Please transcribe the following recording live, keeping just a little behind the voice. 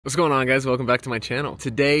What's going on, guys? Welcome back to my channel.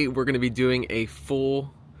 Today we're going to be doing a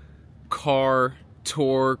full car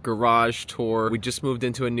tour, garage tour. We just moved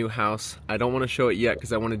into a new house. I don't want to show it yet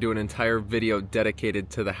because I want to do an entire video dedicated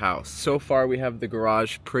to the house. So far we have the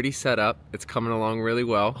garage pretty set up. It's coming along really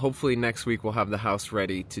well. Hopefully next week we'll have the house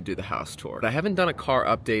ready to do the house tour. But I haven't done a car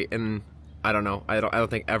update in, I don't know, I don't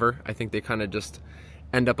think ever. I think they kind of just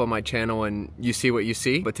end up on my channel and you see what you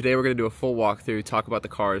see. But today we're gonna do a full walkthrough, talk about the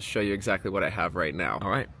cars, show you exactly what I have right now. All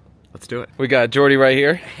right, let's do it. We got Jordy right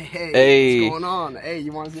here. Hey, what's going on? Hey,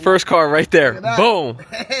 you want to see first car right there. Boom.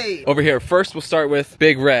 Hey. Over here. First, we'll start with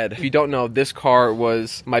Big Red. If you don't know, this car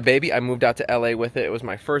was my baby. I moved out to LA with it. It was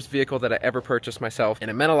my first vehicle that I ever purchased myself,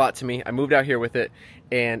 and it meant a lot to me. I moved out here with it,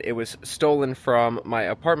 and it was stolen from my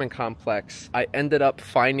apartment complex. I ended up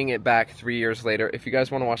finding it back 3 years later. If you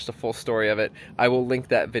guys want to watch the full story of it, I will link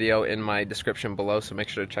that video in my description below, so make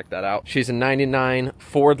sure to check that out. She's a 99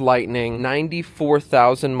 Ford Lightning,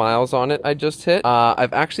 94,000 miles on it I just hit.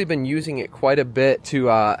 I've actually been using it quite a bit to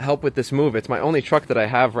help with this move. It's my only truck that I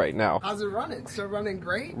have right now. How's it running? Still running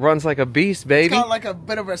great? Runs like a beast, baby. It's got like a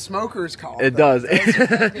bit of a smoker's call. It does.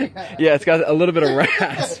 Yeah, it's got a little bit of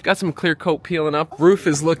rust. Got some clear coat peeling up. Roof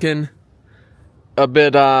is looking a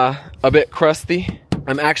bit crusty.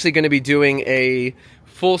 I'm actually going to be doing a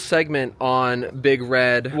full segment on Big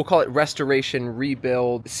Red. We'll call it Restoration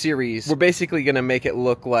Rebuild Series. We're basically gonna make it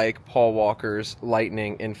look like Paul Walker's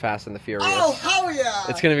Lightning in Fast and the Furious. Oh, hell yeah!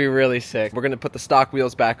 It's gonna be really sick. We're gonna put the stock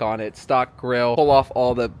wheels back on it, stock grill, pull off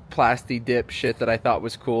all the plasti dip shit that I thought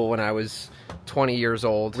was cool when I was 20 years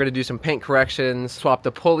old. We're gonna do some paint corrections, swap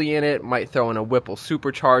the pulley in it, might throw in a Whipple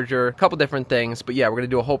supercharger, a couple different things, but yeah, we're gonna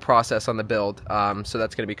do a whole process on the build, so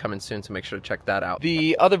that's gonna be coming soon, so make sure to check that out.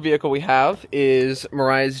 The other vehicle we have is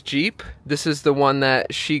Mariah's Jeep. This is the one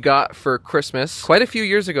that she got for Christmas quite a few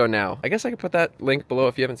years ago now. I guess I could put that link below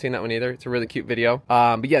if you haven't seen that one either. It's a really cute video.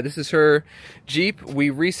 But yeah, this is her Jeep. We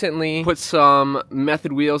recently put some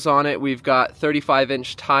method wheels on it. We've got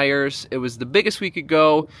 35-inch tires. It was the biggest we could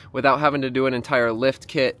go without having to do an entire lift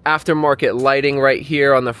kit. Aftermarket lighting right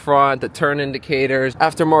here on the front, the turn indicators,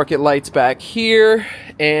 aftermarket lights back here,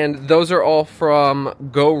 and those are all from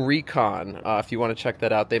Go Recon. If you want to check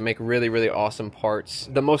that out, they make really, really awesome parts.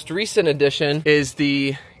 The most recent addition is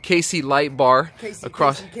the Casey light bar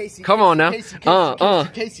across. Come on now.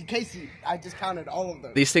 Casey. I just counted all of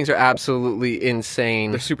them. These things are absolutely insane.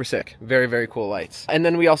 They're super sick. Very, very cool lights. And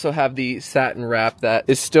then we also have the satin wrap that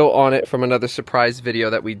is still on it from another surprise video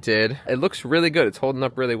that we did. It looks really good. It's holding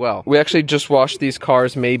up really well. We actually just washed these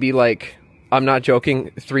cars maybe like, I'm not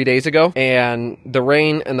joking, 3 days ago, and the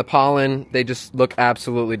rain and the pollen, they just look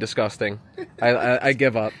absolutely disgusting. I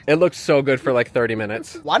give up. It looks so good for like 30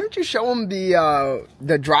 minutes. Why don't you show them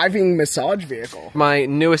the driving massage vehicle? My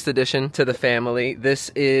newest addition to the family.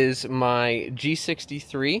 This is my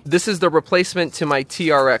G63. This is the replacement to my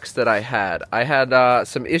TRX that I had. I had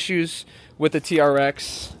some issues with the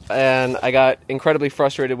TRX, and I got incredibly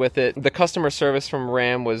frustrated with it. The customer service from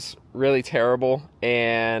Ram was really terrible,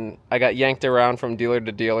 and I got yanked around from dealer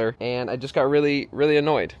to dealer, and I just got really, really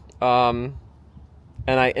annoyed.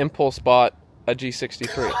 And I impulse bought a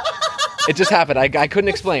G63. It just happened. I couldn't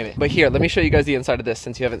explain it. But here, let me show you guys the inside of this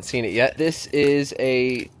since you haven't seen it yet. This is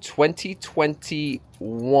a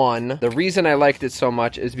 2021. The reason I liked it so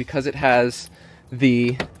much is because it has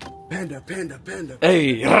the Panda.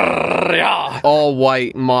 Hey, all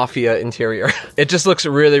white Mafia interior. It just looks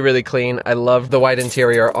really, really clean. I love the white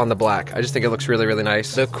interior on the black. I just think it looks really, really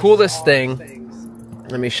nice. The coolest thing,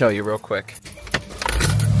 let me show you real quick.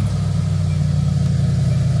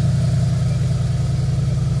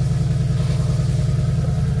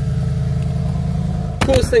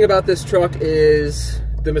 Coolest thing about this truck is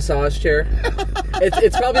the massage chair.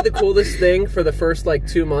 It's probably the coolest thing for the first like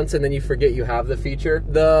 2 months, and then you forget you have the feature.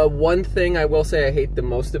 The one thing I will say I hate the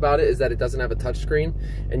most about it is that it doesn't have a touchscreen,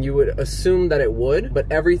 and you would assume that it would, but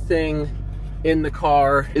everything in the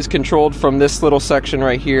car is controlled from this little section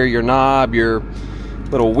right here, your knob, your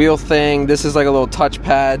little wheel thing. This is like a little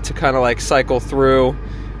touchpad to kind of like cycle through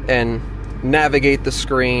and navigate the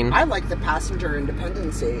screen. I like the passenger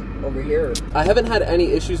independency over here. I haven't had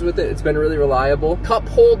any issues with it. It's been really reliable. Cup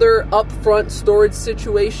holder, up front storage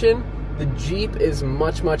situation. The Jeep is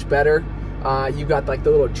much, much better. You got like the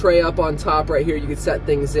little tray up on top right here. You can set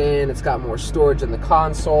things in. It's got more storage in the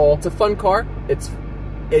console. It's a fun car. It's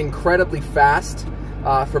incredibly fast.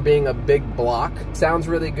 For being a big block. Sounds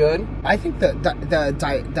really good. I think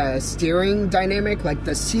the steering dynamic, like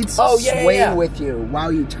the seats sway with you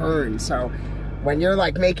while you turn. So When you're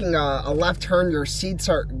like making a left turn, your seats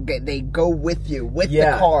they go with you, with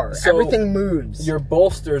the car. So everything moves. Your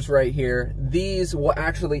bolsters right here, these will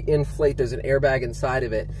actually inflate. There's an airbag inside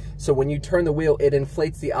of it. So when you turn the wheel, it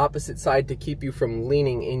inflates the opposite side to keep you from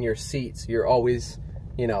leaning in your seats. You're always,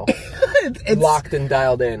 you know, it's locked and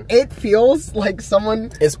dialed in. It feels like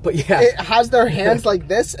someone it has their hands like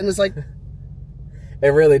this and it's like... It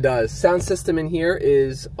really does. Sound system in here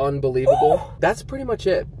is unbelievable. That's pretty much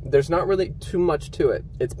it. There's not really too much to it.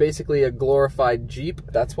 It's basically a glorified Jeep.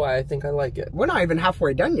 That's why I think I like it. We're not even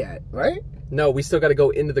halfway done yet, right? No, we still got to go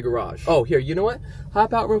into the garage. Oh, here, you know what?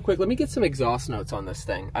 Hop out real quick. Let me get some exhaust notes on this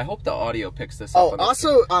thing. I hope the audio picks this up. Oh,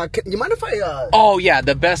 also, you mind if I... Oh, yeah,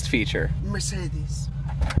 the best feature. Mercedes.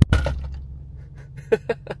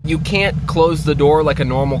 You can't close the door like a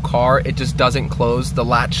normal car. It just doesn't close. The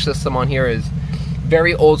latch system on here is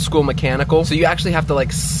very old school mechanical, so you actually have to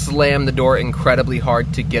like slam the door incredibly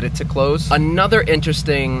hard to get it to close. Another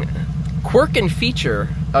interesting quirk and feature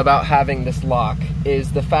about having this lock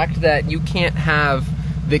is the fact that you can't have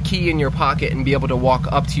the key in your pocket and be able to walk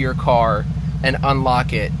up to your car and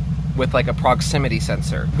unlock it with like a proximity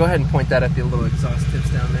sensor. Go ahead and point that at the little exhaust tips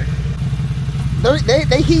down there.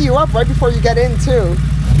 They heat you up right before you get in too.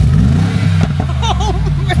 Oh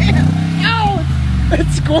man! Ow!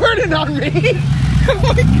 It's squirting on me!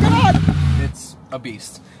 Oh my god! It's a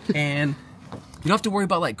beast. And you don't have to worry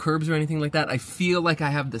about like curbs or anything like that. I feel like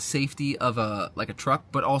I have the safety of a truck,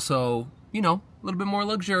 but also, you know, a little bit more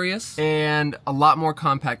luxurious and a lot more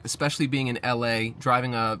compact, especially being in LA.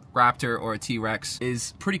 Driving a Raptor or a T-Rex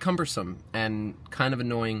is pretty cumbersome and kind of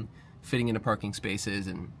annoying fitting into parking spaces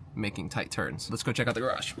and making tight turns. Let's go check out the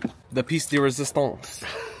garage. The piece de resistance.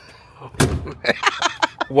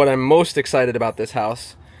 What I'm most excited about this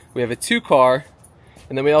house, we have a 2-car,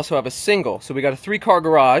 and then we also have a single. So we got a 3-car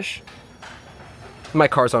garage. My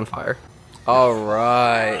car's on fire. All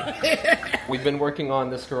right. We've been working on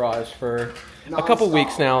this garage for a couple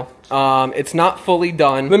weeks now. It's not fully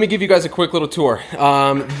done. Let me give you guys a quick little tour.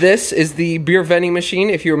 This is the beer vending machine,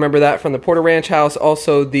 if you remember that from the Porter Ranch house,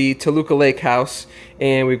 also the Toluca Lake house.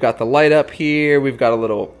 And we've got the light up here. We've got a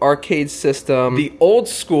little arcade system. The old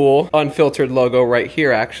school unfiltered logo right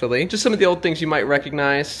here, actually. Just some of the old things you might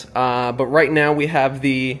recognize. But right now we have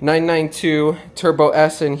the 992 Turbo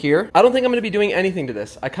S in here. I don't think I'm gonna be doing anything to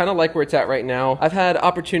this. I kind of like where it's at right now. I've had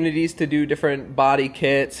opportunities to do different body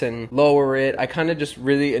kits and lower it. I kind of just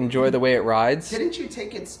really enjoy the way it rides. Didn't you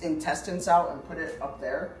take its intestines out and put it up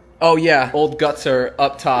there? Oh yeah, old guts are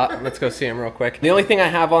up top. Let's go see them real quick. The only thing I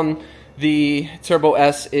have on the Turbo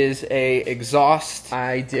S is a exhaust.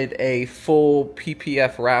 I did a full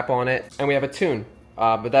PPF wrap on it, and we have a tune.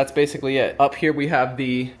 But that's basically it. Up here we have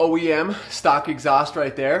the OEM stock exhaust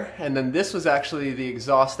right there, and then this was actually the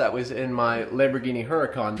exhaust that was in my Lamborghini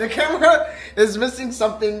Huracan. The camera is missing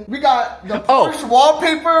something. We got the Porsche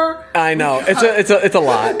wallpaper. I know, it's a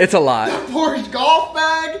lot. It's a lot. The Porsche golf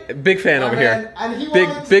bag. Big fan over here. And he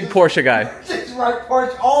big Porsche guy. Just write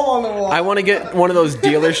Porsche all on the wall. I want to get one of those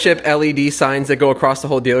dealership LED signs that go across the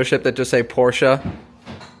whole dealership that just say Porsche.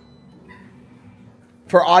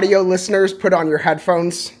 For audio listeners, put on your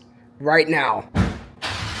headphones right now.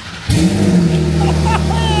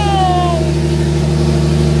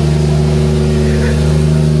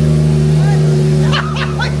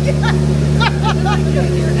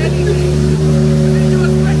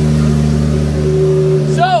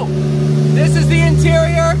 So, this is the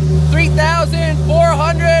interior,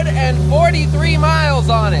 3,443 miles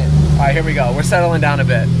on it. All right, here we go. We're settling down a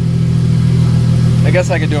bit. I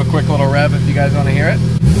guess I could do a quick little rev if you guys want to hear it.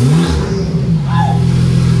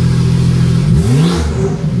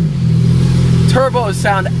 Turbos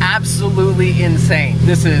sound absolutely insane.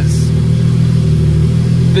 This is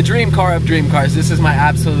the dream car of dream cars. This is my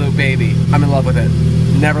absolute baby. I'm in love with it.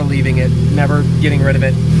 Never leaving it, never getting rid of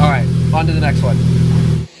it. All right, on to the next one.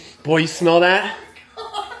 Boy, you smell that?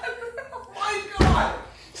 Oh my god!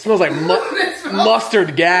 It smells like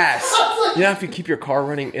mustard gas. You know, if you keep your car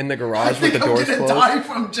running in the garage with the doors closed. Die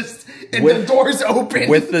from just the doors open.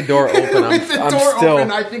 With the door open, I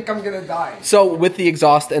think I'm gonna die. So with the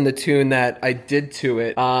exhaust and the tune that I did to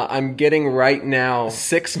it, I'm getting right now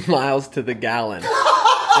 6 miles to the gallon.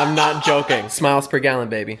 I'm not joking. Smiles per gallon,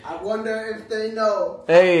 baby. I wonder if they know.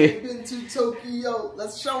 Hey. I've been to Tokyo.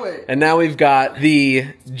 Let's show it. And now we've got the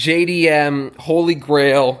JDM Holy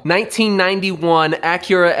Grail 1991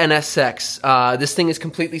 Acura NSX. This thing is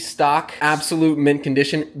completely stock, absolute mint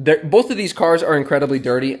condition. Both of these cars are incredibly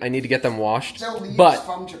dirty. I need to get them washed. Still leaves but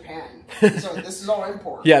from Japan. So this is all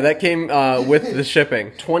import. Yeah, that came with the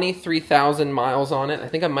shipping. 23,000 miles on it. I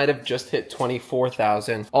think I might have just hit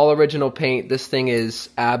 24,000. All original paint. This thing is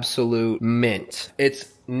absolute mint. It's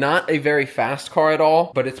not a very fast car at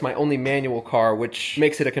all, but it's my only manual car, which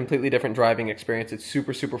makes it a completely different driving experience. It's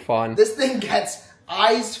super, super fun. This thing gets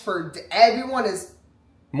eyes for everyone is...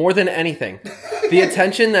 More than anything. The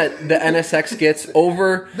attention that the NSX gets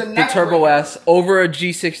over the Turbo S, over a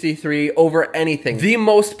G63, over anything. The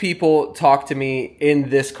most people talk to me in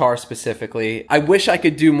this car specifically. I wish I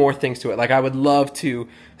could do more things to it. Like I would love to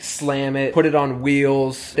slam it, put it on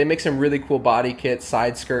wheels. They make some really cool body kits,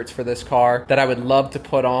 side skirts for this car that I would love to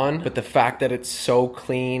put on. But the fact that it's so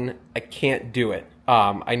clean, I can't do it.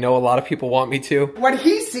 I know a lot of people want me to. When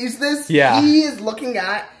he sees this, he is looking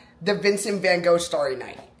at the Vincent van Gogh Starry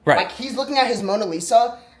Night. Right. Like, he's looking at his Mona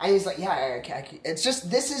Lisa, and he's like, yeah, okay. It's just,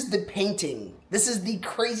 this is the painting. This is the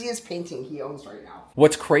craziest painting he owns right now.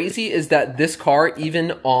 What's crazy is that this car,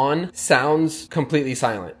 even on, sounds completely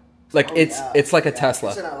silent. Like, it's like a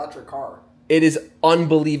Tesla. It's an electric car. It is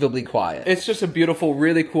unbelievably quiet. It's just a beautiful,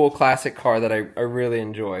 really cool classic car that I really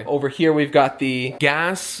enjoy. Over here, we've got the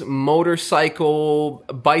gas motorcycle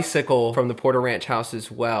bicycle from the Porter Ranch house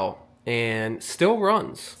as well. And still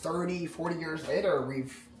runs. 30, 40 years later,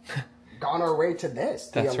 we've gone our way to this.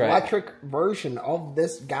 That's the electric version of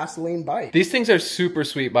this gasoline bike. These things are super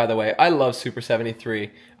sweet, by the way. I love Super 73.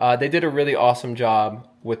 They did a really awesome job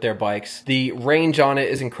with their bikes. The range on it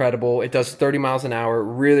is incredible. It does 30 miles an hour.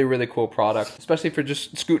 Really, really cool product, especially for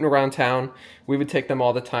just scooting around town. We would take them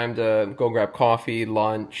all the time to go grab coffee,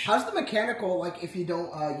 lunch. How's the mechanical, like, if you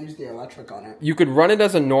don't use the electric on it? You could run it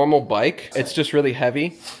as a normal bike. It's just really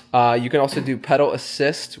heavy. You can also do pedal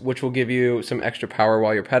assist, which will give you some extra power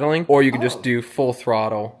while you're pedaling. Or you can just do full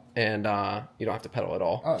throttle and you don't have to pedal at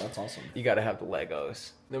all. Oh, that's awesome. You got to have the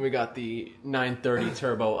Legos. Then we got the 930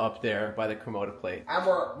 turbo up there by the Komoda plate. And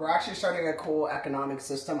we're actually starting a cool economic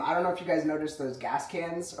system. I don't know if you guys noticed those gas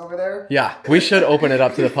cans over there. Yeah, we should open it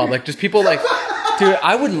up to the public. Just people like, dude,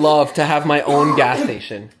 I would love to have my own gas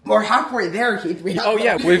station. We're halfway there, Heath.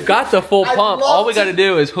 We've got the full pump. All we got to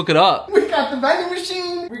do is hook it up. We got the vending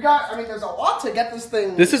machine. We got, I mean, there's a lot to get this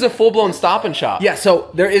thing. This is a full-blown Stop and Shop. Yeah, so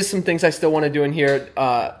there is some things I still want to do in here,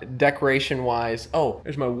 decoration-wise. Oh,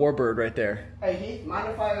 there's my Warbird right there. Hey, Heath, mind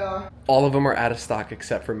if I, All of them are out of stock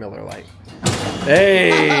except for Miller Lite.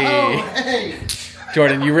 Hey! Hey!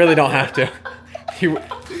 Jordan, you really don't have to. You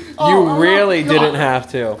really didn't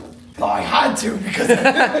have to. Oh, I had to because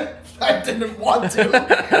I didn't want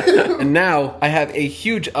to. And now I have a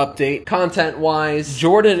huge update content-wise.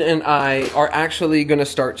 Jordan and I are actually going to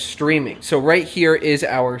start streaming. So right here is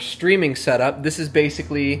our streaming setup. This is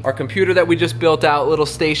basically our computer that we just built out, little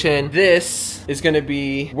station. This is going to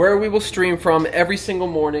be where we will stream from every single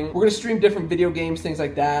morning. We're going to stream different video games, things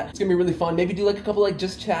like that. It's going to be really fun. Maybe do like a couple like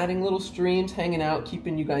just chatting little streams, hanging out,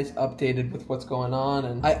 keeping you guys updated with what's going on.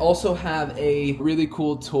 And I also have a really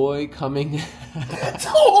cool toy coming.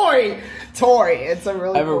 Toy. It's a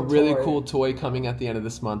really. I have a really cool toy coming at the end of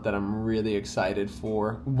this month that I'm really excited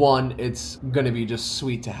for. One, it's gonna be just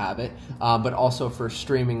sweet to have it, but also for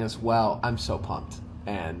streaming as well. I'm so pumped,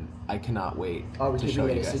 and I cannot wait to show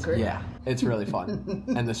you guys. Secret? Yeah, it's really fun,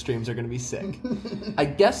 and the streams are gonna be sick. I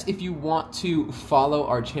guess if you want to follow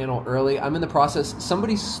our channel early, I'm in the process.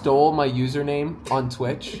 Somebody stole my username on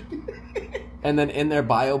Twitch, and then in their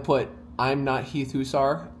bio put, "I'm not Heath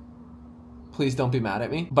Hussar." Please don't be mad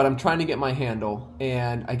at me, but I'm trying to get my handle,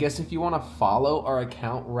 and I guess if you want to follow our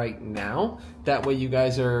account right now, that way you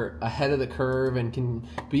guys are ahead of the curve and can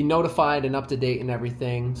be notified and up to date and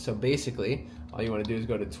everything. So basically, all you want to do is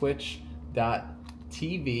go to twitch.tv,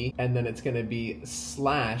 and then it's going to be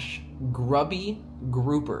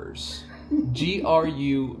 /GrubbyGroupers,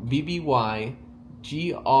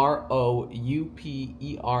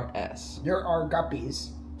 GrubbyGroupers. You're our guppies.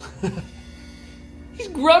 He's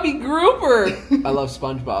Grubby Grouper! I love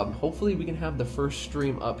SpongeBob. Hopefully we can have the first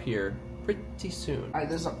stream up here pretty soon.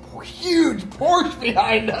 There's a huge Porsche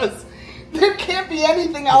behind us. There can't be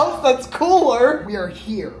anything else that's cooler. We are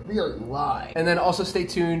here. We are live. And then also stay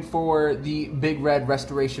tuned for the Big Red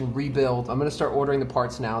restoration rebuild. I'm going to start ordering the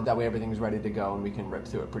parts now. That way everything's ready to go and we can rip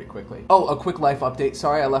through it pretty quickly. Oh, a quick life update.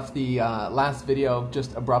 Sorry I left the last video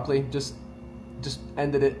just abruptly. Just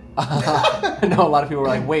ended it. I know a lot of people were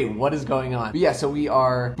like, wait, what is going on? But yeah, so we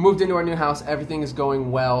are moved into our new house. Everything is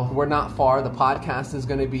going well. We're not far. The podcast is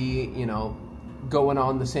going to be, you know, going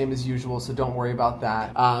on the same as usual, so don't worry about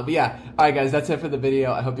that. But yeah, all right, guys, that's it for the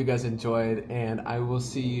video. I hope you guys enjoyed, and I will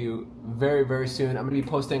see you very, very soon. I'm gonna be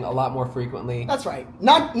posting a lot more frequently. That's right.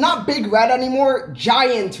 Not big red anymore.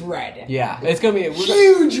 Giant red. Yeah, it's gonna be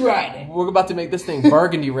huge red. We're about to make this thing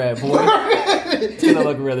burgundy red, boy. It's gonna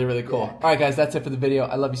look really, really cool. Yeah. All right, guys, that's it for the video.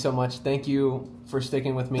 I love you so much. Thank you for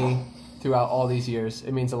sticking with me throughout all these years.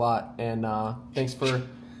 It means a lot, and thanks for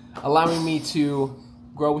allowing me to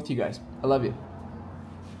grow with you guys. I love you.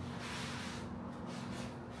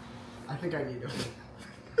 I think I need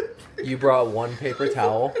it. You brought one paper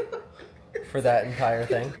towel for that entire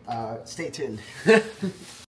thing? Stay tuned.